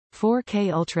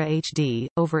4K Ultra HD,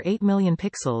 over 8 million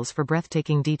pixels for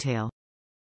breathtaking detail.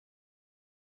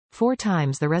 4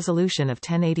 times the resolution of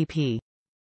 1080p.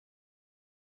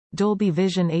 Dolby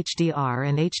Vision HDR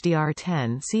and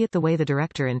HDR10. See it the way the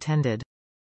director intended.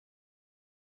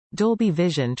 Dolby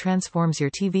Vision transforms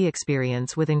your TV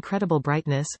experience with incredible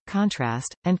brightness,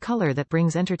 contrast, and color that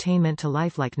brings entertainment to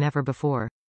life like never before.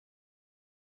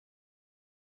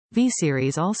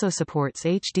 V-Series also supports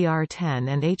HDR10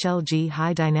 and HLG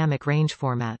high dynamic range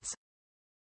formats.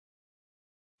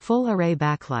 Full Array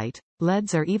Backlight.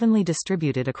 LEDs are evenly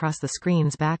distributed across the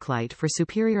screen's backlight for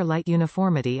superior light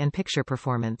uniformity and picture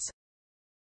performance.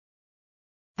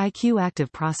 iQ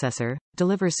Active Processor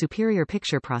delivers superior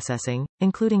picture processing,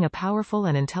 including a powerful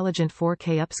and intelligent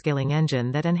 4K upscaling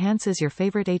engine that enhances your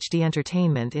favorite HD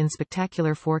entertainment in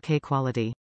spectacular 4K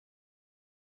quality.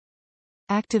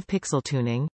 Active Pixel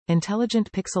Tuning,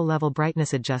 intelligent pixel-level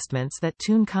brightness adjustments that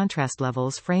tune contrast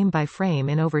levels frame by frame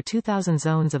in over 2,000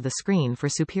 zones of the screen for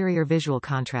superior visual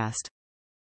contrast.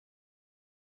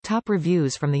 Top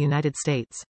reviews from the United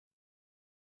States.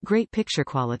 Great picture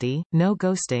quality, no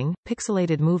ghosting,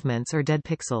 pixelated movements or dead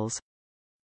pixels.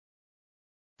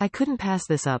 I couldn't pass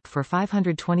this up for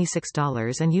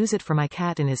 $526 and use it for my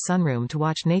cat in his sunroom to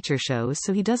watch nature shows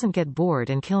so he doesn't get bored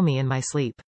and kill me in my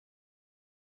sleep.